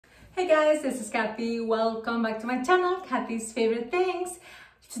Hey guys, this is Kathy. Welcome back to my channel, Kathy's Favorite Things.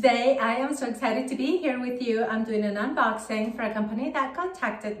 Today, I am so excited to be here with you. I'm doing an unboxing for a company that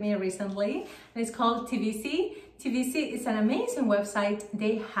contacted me recently, and it's called TIVISIY. TIVISIY is an amazing website.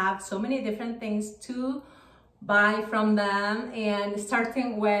 They have so many different things to buy from them, and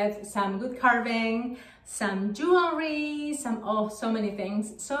starting with some good carving, some jewelry, so many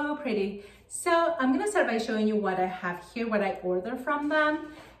things, so pretty. So I'm gonna start by showing you what I have here, what I ordered from them.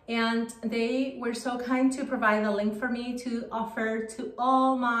 And they were so kind to provide a link for me to offer to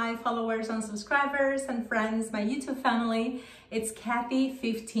all my followers and subscribers and friends, my YouTube family. It's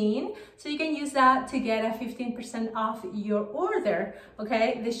Kathy15. So you can use that to get a 15% off your order,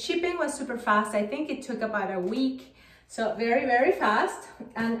 okay? The shipping was super fast. I think it took about a week. So very, very fast.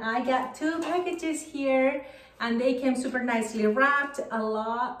 And I got 2 packages here and they came super nicely wrapped, a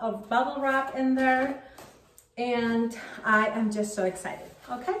lot of bubble wrap in there. And I am just so excited.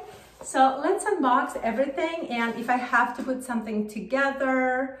 Okay, so let's unbox everything, and if I have to put something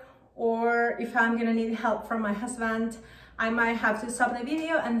together or if I'm gonna need help from my husband, I might have to stop the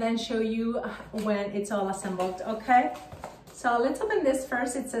video and then show you when it's all assembled, okay? So let's open this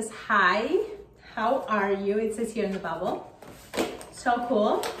first. It says, hi, how are you? It says here in the bubble. So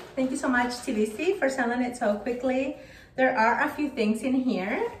cool. Thank you so much, TIVISIY, for sending it so quickly. There are a few things in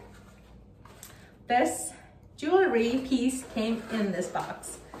here. This jewelry piece came in this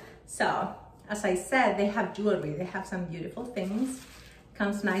box. So as I said, they have jewelry. They have some beautiful things.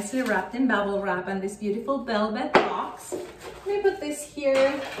 Comes nicely wrapped in bubble wrap and this beautiful velvet box. Let me put this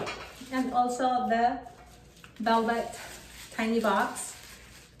here, and also the velvet tiny box.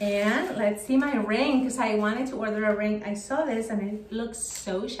 And let's see my ring, because I wanted to order a ring. I saw this and it looks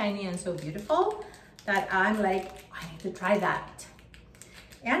so shiny and so beautiful that I'm like, I need to try that.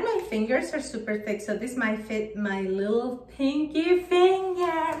 And my fingers are super thick, so this might fit my little pinky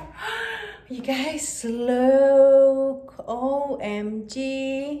finger. You guys, look,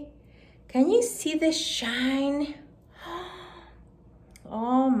 OMG. Can you see the shine?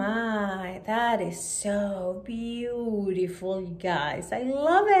 Oh my, that is so beautiful, you guys. I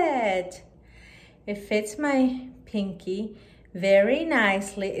love it. It fits my pinky very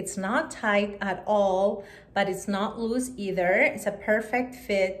nicely. It's not tight at all, but it's not loose either. It's a perfect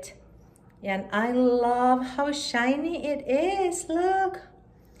fit. And I love how shiny it is. Look.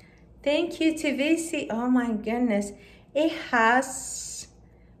 Thank you, TIVISIY. Oh my goodness. It has,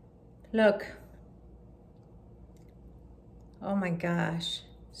 look. Oh my gosh.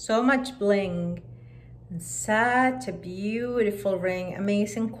 So much bling. And such a beautiful ring.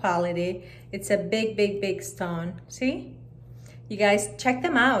 Amazing quality. It's a big, big, big stone. See? You guys, check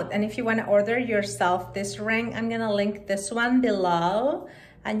them out. And if you want to order yourself this ring, I'm going to link this one below.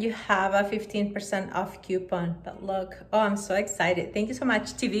 And you have a 15% off coupon. But look, oh, I'm so excited. Thank you so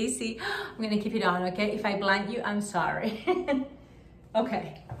much, TIVISIY. I'm going to keep it on, okay? If I blind you, I'm sorry.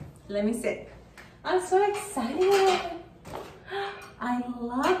 Okay, let me sit. I'm so excited. I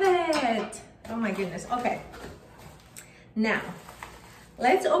love it. Oh my goodness. Okay. Now,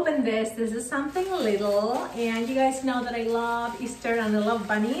 let's open this. This is something little, and you guys know that I love Easter and I love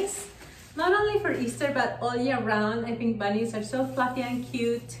bunnies. Not only for Easter, but all year round. I think bunnies are so fluffy and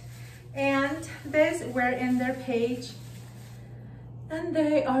cute. And this, we're in their page. And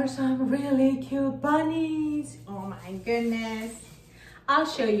they are some really cute bunnies. Oh my goodness. I'll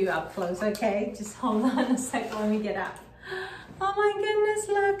show you up close, okay? Just hold on a second, let me get up. Oh my goodness,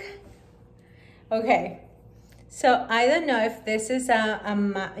 look. Okay. So I don't know if this is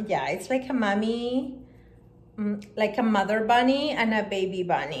yeah, it's like a mommy, like a mother bunny and a baby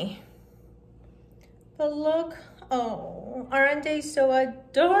bunny. But look, oh, aren't they so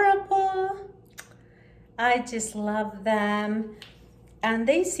adorable? I just love them. And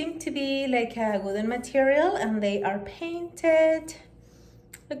they seem to be like a wooden material, and they are painted.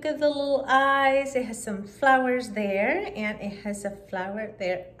 Look at the little eyes. It has some flowers there, and it has a flower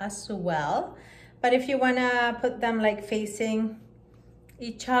there as well. But if you wanna put them like facing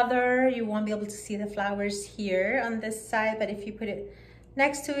each other, you won't be able to see the flowers here on this side, but if you put it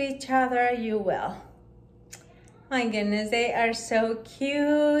next to each other, you will. My goodness, they are so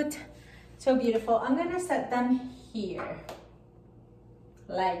cute, so beautiful. I'm gonna set them here,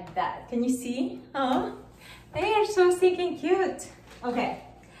 like that. Can you see? Oh, they are so stinking cute. Okay,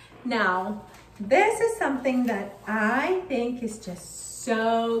 now, this is something that I think is just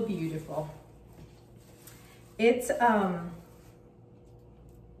so beautiful. It's a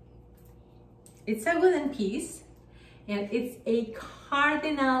wooden piece, and it's a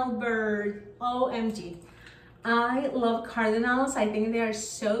cardinal bird. OMG. I love cardinals. I think they are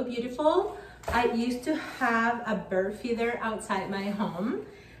so beautiful. I used to have a bird feeder outside my home,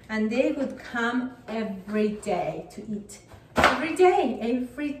 and they would come every day to eat. Every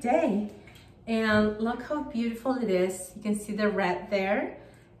day. And look how beautiful it is. You can see the red there.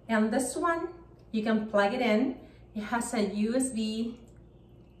 And this one, you can plug it in. It has a USB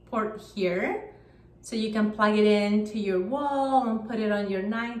port here. So you can plug it into your wall and put it on your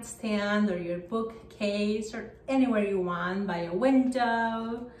nightstand or your bookcase or anywhere you want, by a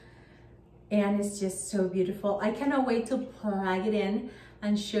window. And it's just so beautiful. I cannot wait to plug it in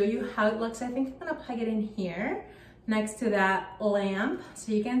and show you how it looks. I think I'm gonna plug it in here next to that lamp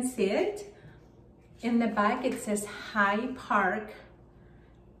so you can see it. In the back it says Hyde Park,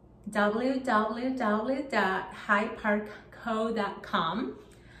 www.hydeparkco.com.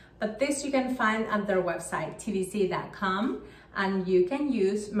 But this you can find at their website, TIVISIY.com, and you can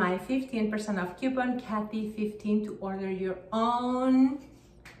use my 15% off coupon, Kathy15, to order your own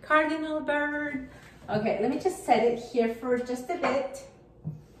Cardinal bird. Okay, let me just set it here for just a bit.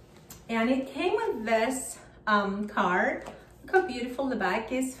 And it came with this card. Look how beautiful the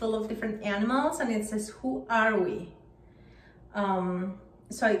back is, full of different animals, and it says, who are we?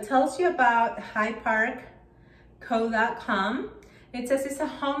 So it tells you about hydeparkco.com. It says it's a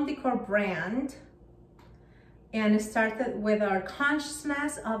home decor brand, and it started with our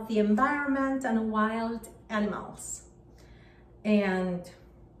consciousness of the environment and wild animals. And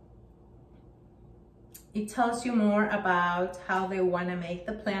it tells you more about how they want to make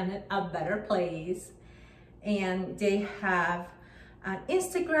the planet a better place. And they have an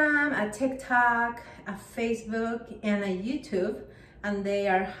Instagram, a TikTok, a Facebook, and a YouTube, and they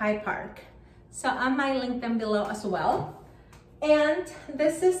are Hyde Park. So I might link them below as well. And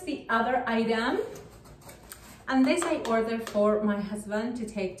this is the other item. And this I ordered for my husband to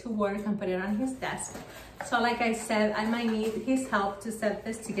take to work and put it on his desk. So like I said, I might need his help to set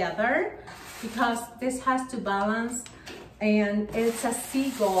this together because this has to balance, and it's a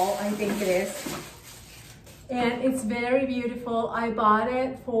Seagull, I think it is. And it's very beautiful. I bought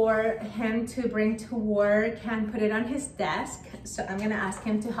it for him to bring to work and put it on his desk. So I'm gonna ask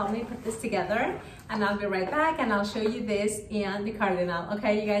him to help me put this together, and I'll be right back and I'll show you this and the Cardinal.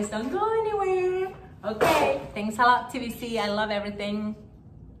 Okay, you guys don't go anywhere. Okay, thanks a lot, TVC. I love everything.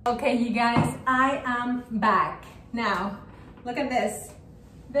 Okay, you guys, I am back. Now, look at this.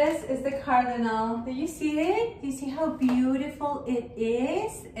 This is the Cardinal. Do you see it? Do you see how beautiful it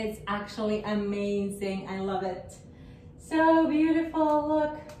is? It's actually amazing. I love it. So beautiful,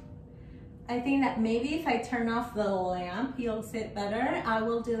 look. I think that maybe if I turn off the lamp, you'll sit better. I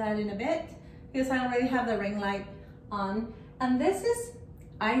will do that in a bit because I already have the ring light on. And this is,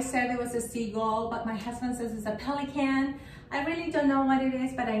 I said it was a seagull, but my husband says it's a pelican. I really don't know what it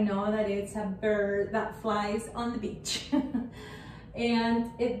is, but I know that it's a bird that flies on the beach.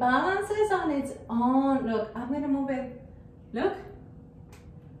 And it balances on its own. Look, I'm gonna move it. Look,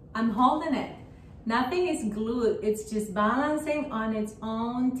 I'm holding it. Nothing is glued. It's just balancing on its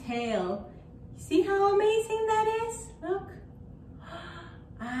own tail. See how amazing that is? Look,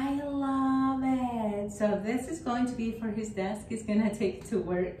 I love it. So this is going to be for his desk. He's gonna take it to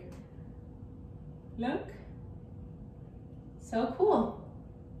work. Look, so cool.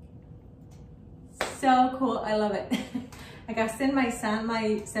 So cool, I love it. Like I said, my son,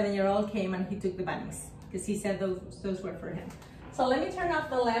 my 7-year-old, came and he took the bunnies because he said those were for him. So let me turn off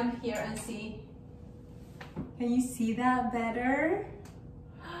the lamp here and see. Can you see that better?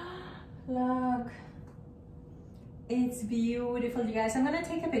 Look, it's beautiful, you guys. I'm gonna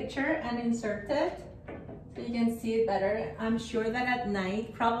take a picture and insert it so you can see it better. I'm sure that at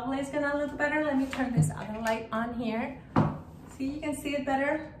night probably it's gonna look better. Let me turn this other light on here. See, you can see it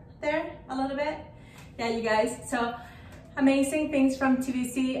better there a little bit. Yeah, you guys, so amazing things from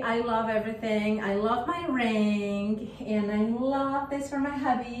TVC. I love everything. I love my ring, and I love this for my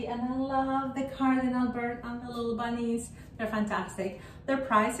hubby, and I love the Cardinal bird and the little bunnies. They're fantastic. Their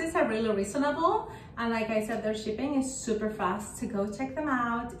prices are really reasonable, and like I said, their shipping is super fast. So go check them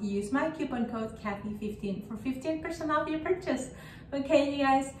out. Use my coupon code Kathy15 for 15% off your purchase. Okay, you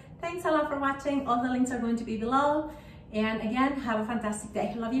guys, thanks a lot for watching. All the links are going to be below. And again, have a fantastic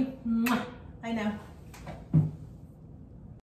day. Love you. Mwah. Bye now.